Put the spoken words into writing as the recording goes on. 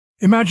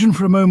Imagine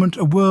for a moment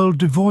a world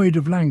devoid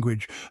of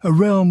language, a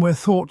realm where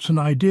thoughts and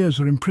ideas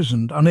are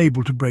imprisoned,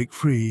 unable to break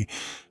free.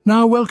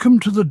 Now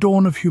welcome to the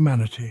dawn of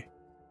humanity.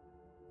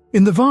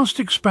 In the vast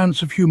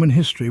expanse of human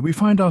history, we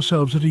find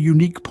ourselves at a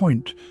unique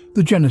point,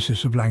 the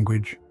genesis of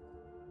language.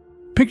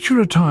 Picture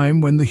a time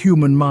when the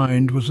human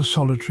mind was a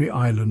solitary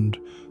island,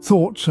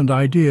 thoughts and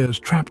ideas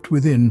trapped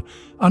within,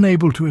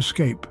 unable to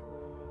escape.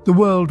 The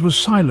world was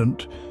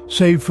silent,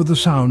 save for the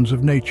sounds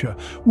of nature.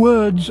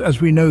 Words,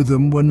 as we know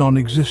them, were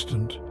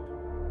non-existent.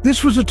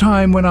 This was a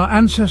time when our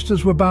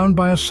ancestors were bound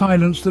by a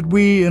silence that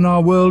we, in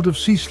our world of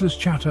ceaseless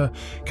chatter,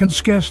 can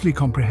scarcely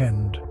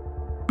comprehend.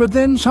 But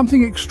then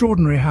something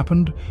extraordinary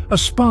happened. A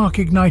spark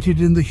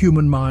ignited in the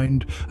human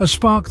mind, a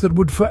spark that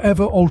would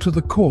forever alter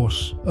the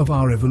course of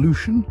our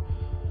evolution.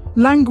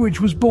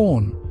 Language was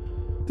born.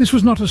 This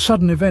was not a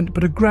sudden event,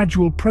 but a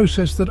gradual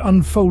process that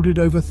unfolded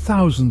over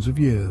thousands of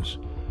years.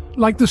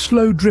 Like the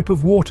slow drip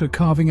of water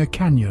carving a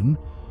canyon,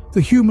 the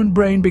human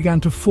brain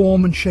began to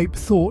form and shape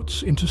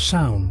thoughts into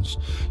sounds,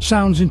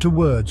 sounds into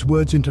words,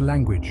 words into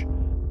language.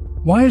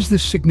 Why is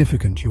this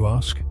significant, you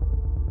ask?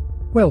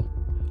 Well,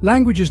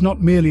 language is not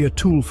merely a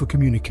tool for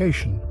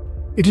communication.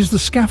 It is the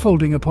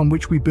scaffolding upon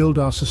which we build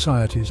our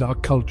societies, our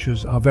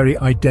cultures, our very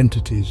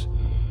identities.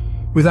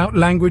 Without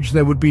language,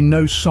 there would be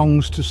no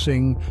songs to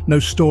sing, no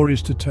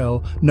stories to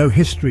tell, no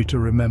history to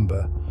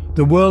remember.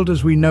 The world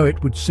as we know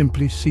it would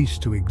simply cease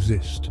to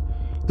exist.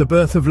 The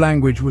birth of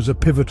language was a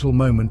pivotal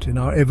moment in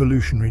our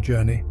evolutionary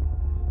journey.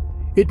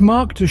 It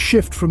marked a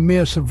shift from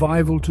mere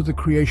survival to the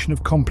creation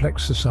of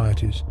complex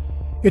societies.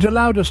 It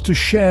allowed us to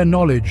share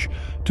knowledge,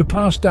 to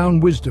pass down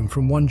wisdom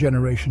from one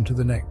generation to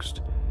the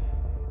next.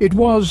 It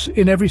was,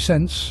 in every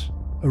sense,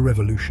 a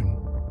revolution.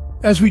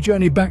 As we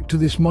journey back to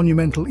this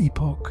monumental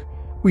epoch,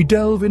 we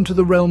delve into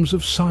the realms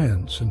of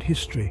science and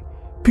history,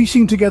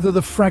 piecing together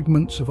the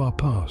fragments of our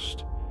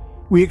past.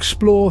 We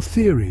explore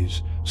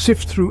theories,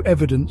 sift through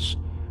evidence,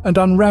 and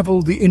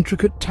unravel the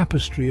intricate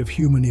tapestry of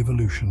human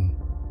evolution.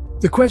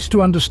 The quest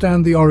to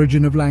understand the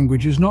origin of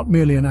language is not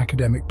merely an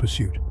academic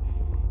pursuit.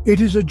 It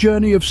is a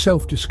journey of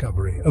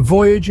self-discovery, a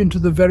voyage into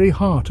the very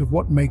heart of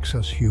what makes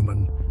us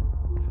human.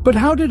 But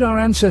how did our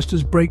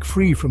ancestors break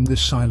free from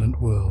this silent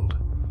world?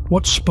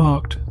 What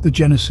sparked the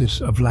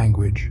genesis of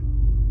language?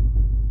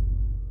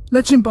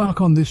 Let's embark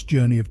on this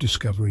journey of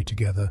discovery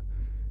together,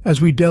 as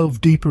we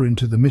delve deeper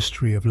into the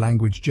mystery of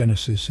language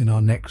genesis in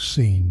our next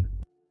scene.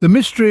 The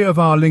mystery of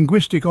our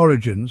linguistic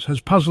origins has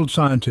puzzled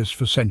scientists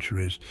for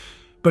centuries,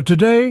 but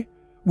today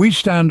we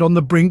stand on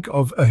the brink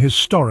of a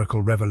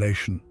historical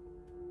revelation.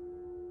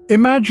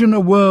 Imagine a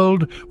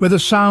world where the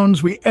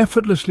sounds we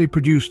effortlessly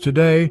produce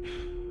today,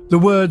 the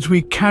words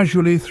we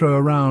casually throw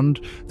around,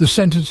 the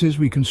sentences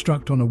we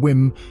construct on a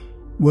whim,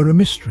 were a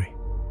mystery.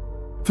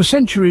 For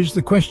centuries,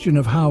 the question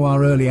of how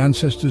our early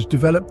ancestors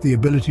developed the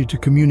ability to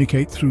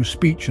communicate through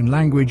speech and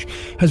language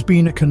has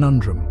been a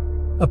conundrum,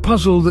 a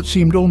puzzle that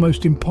seemed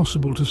almost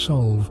impossible to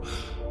solve.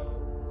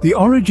 The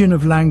origin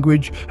of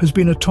language has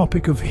been a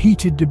topic of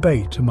heated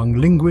debate among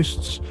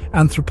linguists,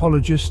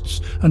 anthropologists,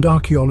 and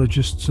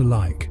archaeologists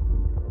alike.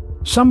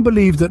 Some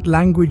believe that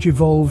language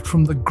evolved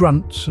from the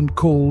grunts and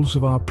calls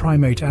of our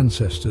primate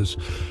ancestors,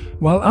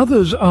 while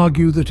others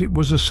argue that it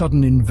was a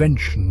sudden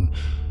invention,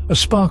 a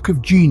spark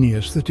of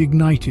genius that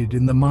ignited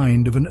in the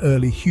mind of an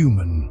early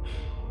human.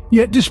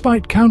 Yet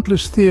despite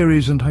countless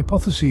theories and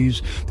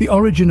hypotheses, the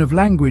origin of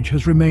language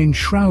has remained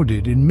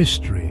shrouded in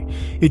mystery,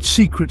 its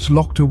secrets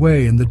locked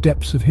away in the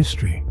depths of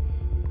history.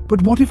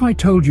 But what if I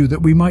told you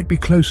that we might be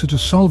closer to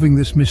solving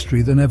this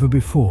mystery than ever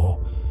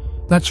before?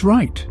 That's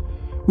right.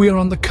 We are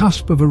on the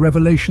cusp of a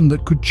revelation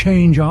that could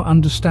change our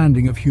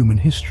understanding of human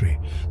history.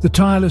 The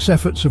tireless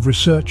efforts of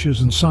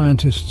researchers and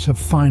scientists have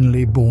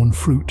finally borne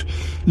fruit,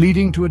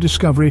 leading to a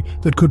discovery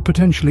that could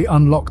potentially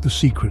unlock the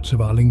secrets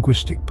of our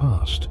linguistic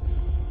past.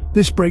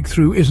 This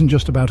breakthrough isn't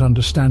just about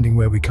understanding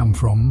where we come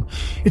from,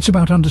 it's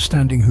about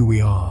understanding who we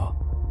are.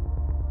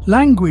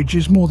 Language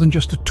is more than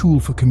just a tool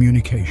for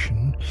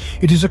communication.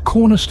 It is a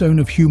cornerstone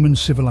of human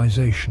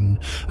civilization,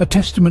 a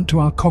testament to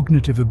our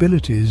cognitive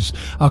abilities,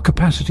 our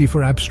capacity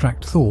for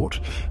abstract thought,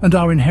 and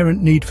our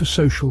inherent need for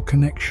social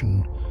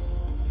connection.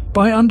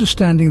 By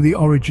understanding the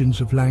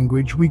origins of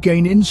language, we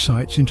gain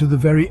insights into the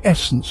very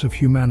essence of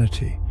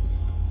humanity.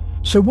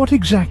 So what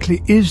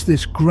exactly is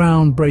this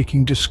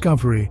groundbreaking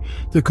discovery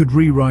that could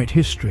rewrite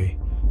history?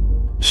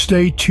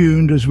 Stay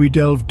tuned as we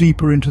delve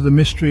deeper into the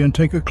mystery and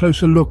take a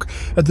closer look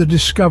at the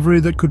discovery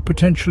that could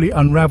potentially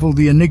unravel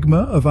the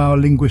enigma of our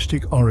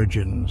linguistic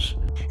origins.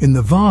 In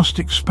the vast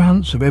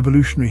expanse of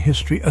evolutionary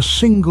history, a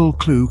single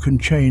clue can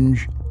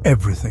change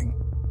everything.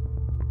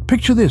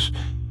 Picture this,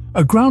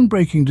 a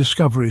groundbreaking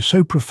discovery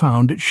so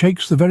profound it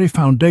shakes the very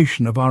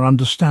foundation of our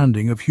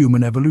understanding of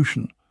human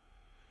evolution.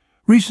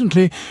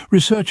 Recently,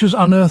 researchers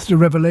unearthed a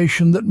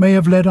revelation that may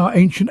have led our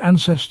ancient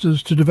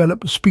ancestors to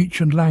develop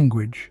speech and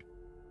language.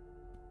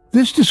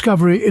 This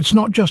discovery, it's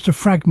not just a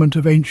fragment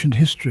of ancient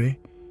history,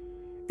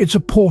 it's a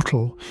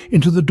portal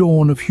into the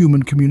dawn of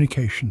human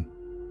communication.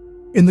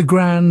 In the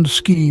grand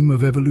scheme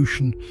of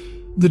evolution,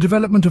 The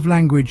development of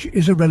language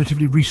is a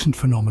relatively recent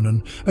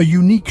phenomenon, a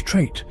unique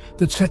trait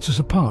that sets us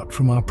apart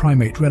from our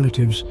primate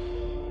relatives.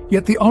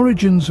 Yet the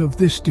origins of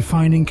this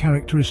defining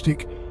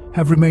characteristic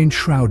have remained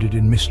shrouded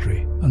in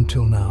mystery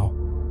until now.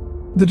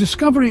 The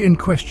discovery in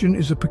question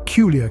is a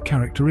peculiar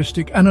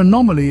characteristic, an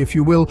anomaly, if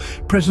you will,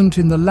 present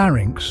in the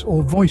larynx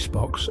or voice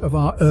box of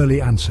our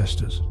early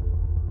ancestors.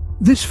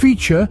 This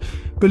feature,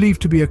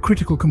 believed to be a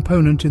critical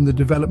component in the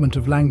development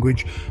of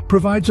language,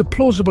 provides a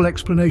plausible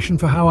explanation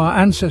for how our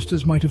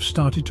ancestors might have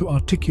started to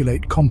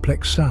articulate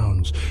complex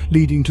sounds,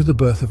 leading to the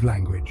birth of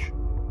language.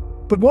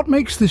 But what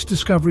makes this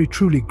discovery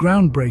truly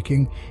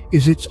groundbreaking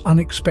is its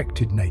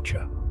unexpected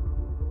nature.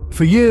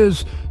 For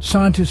years,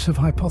 scientists have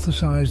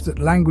hypothesized that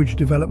language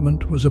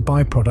development was a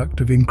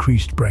byproduct of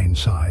increased brain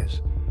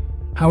size.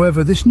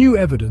 However, this new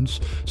evidence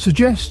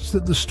suggests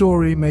that the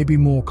story may be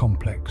more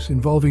complex,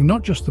 involving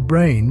not just the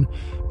brain,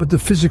 but the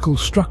physical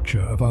structure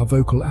of our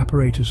vocal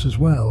apparatus as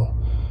well.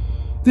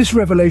 This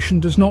revelation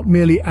does not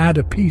merely add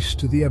a piece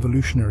to the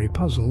evolutionary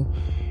puzzle,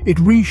 it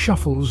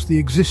reshuffles the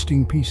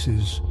existing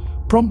pieces,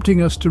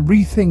 prompting us to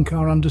rethink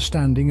our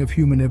understanding of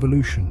human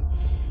evolution.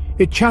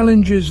 It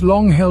challenges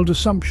long-held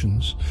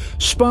assumptions,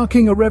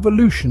 sparking a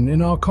revolution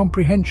in our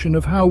comprehension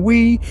of how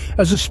we,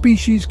 as a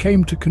species,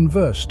 came to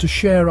converse, to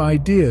share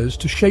ideas,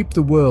 to shape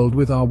the world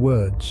with our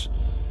words.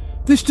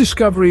 This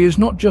discovery is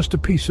not just a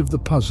piece of the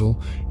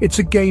puzzle, it's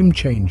a game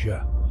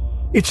changer.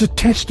 It's a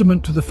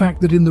testament to the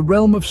fact that in the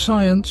realm of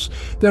science,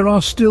 there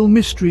are still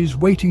mysteries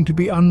waiting to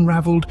be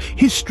unraveled,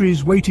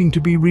 histories waiting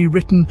to be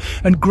rewritten,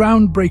 and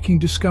groundbreaking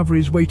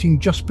discoveries waiting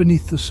just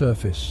beneath the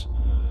surface.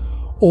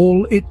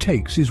 All it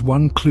takes is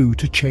one clue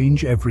to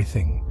change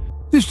everything.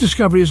 This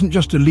discovery isn't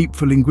just a leap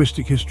for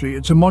linguistic history,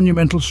 it's a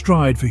monumental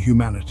stride for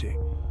humanity.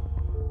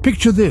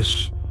 Picture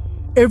this: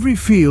 every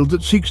field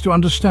that seeks to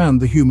understand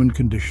the human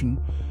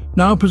condition,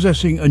 now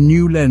possessing a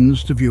new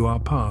lens to view our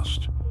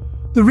past.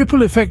 The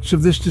ripple effects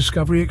of this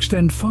discovery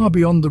extend far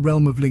beyond the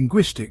realm of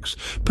linguistics,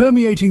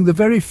 permeating the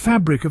very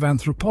fabric of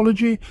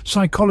anthropology,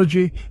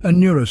 psychology,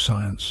 and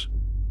neuroscience.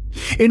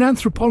 In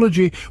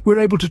anthropology, we're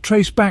able to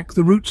trace back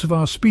the roots of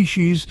our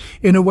species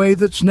in a way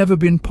that's never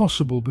been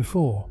possible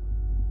before.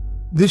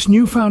 This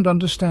newfound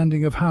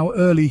understanding of how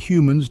early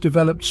humans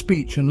developed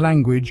speech and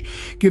language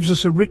gives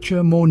us a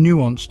richer, more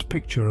nuanced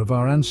picture of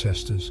our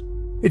ancestors.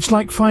 It's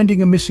like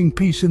finding a missing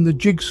piece in the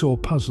jigsaw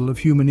puzzle of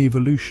human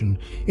evolution,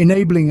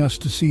 enabling us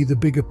to see the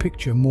bigger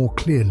picture more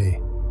clearly.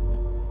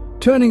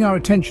 Turning our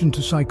attention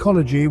to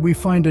psychology, we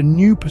find a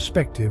new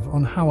perspective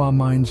on how our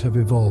minds have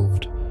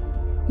evolved.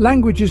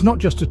 Language is not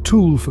just a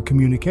tool for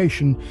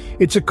communication,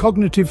 it's a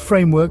cognitive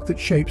framework that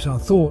shapes our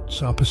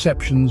thoughts, our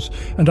perceptions,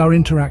 and our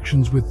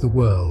interactions with the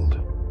world.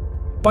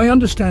 By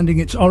understanding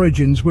its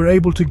origins, we're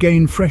able to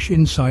gain fresh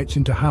insights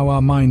into how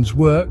our minds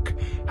work,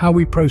 how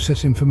we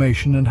process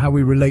information, and how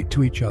we relate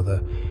to each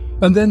other.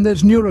 And then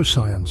there's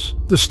neuroscience,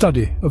 the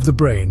study of the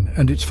brain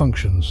and its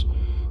functions.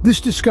 This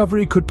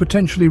discovery could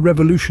potentially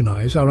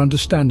revolutionize our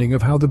understanding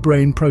of how the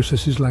brain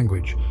processes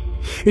language.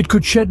 It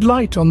could shed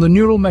light on the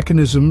neural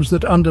mechanisms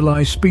that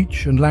underlie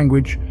speech and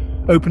language,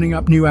 opening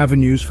up new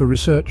avenues for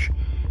research,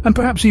 and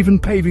perhaps even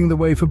paving the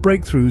way for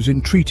breakthroughs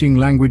in treating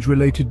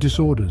language-related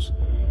disorders.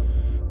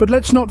 But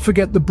let's not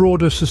forget the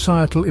broader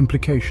societal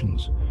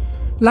implications.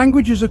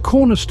 Language is a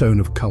cornerstone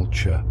of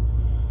culture,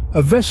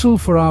 a vessel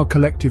for our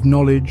collective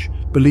knowledge,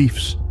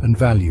 beliefs, and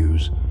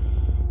values.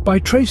 By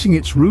tracing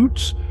its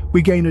roots,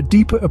 we gain a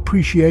deeper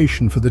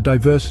appreciation for the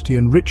diversity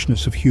and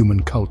richness of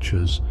human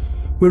cultures.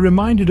 We're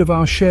reminded of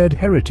our shared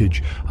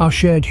heritage, our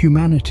shared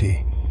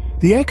humanity.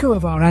 The echo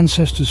of our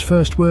ancestors'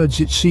 first words,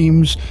 it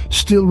seems,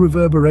 still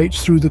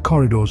reverberates through the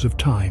corridors of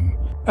time.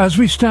 As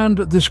we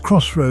stand at this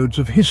crossroads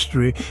of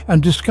history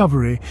and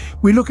discovery,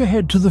 we look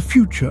ahead to the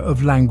future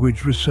of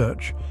language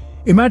research.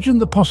 Imagine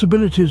the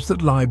possibilities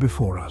that lie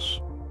before us.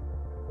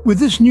 With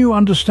this new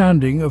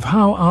understanding of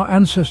how our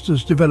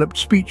ancestors developed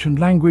speech and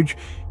language,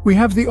 we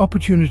have the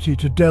opportunity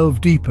to delve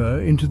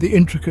deeper into the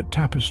intricate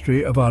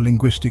tapestry of our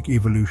linguistic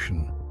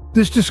evolution.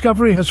 This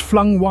discovery has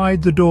flung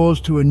wide the doors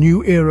to a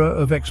new era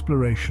of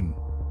exploration.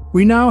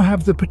 We now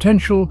have the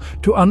potential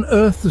to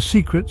unearth the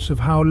secrets of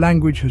how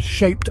language has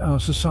shaped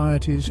our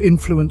societies,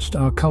 influenced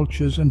our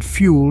cultures, and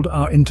fueled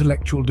our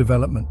intellectual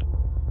development.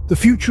 The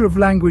future of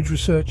language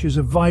research is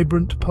a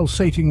vibrant,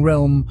 pulsating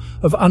realm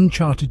of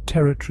uncharted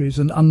territories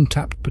and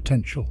untapped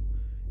potential.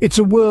 It's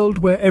a world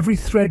where every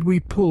thread we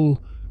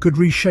pull could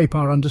reshape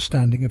our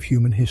understanding of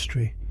human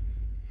history.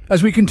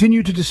 As we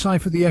continue to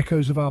decipher the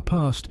echoes of our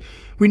past,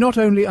 we not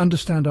only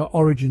understand our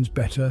origins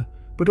better,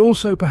 but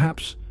also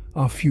perhaps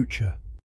our future.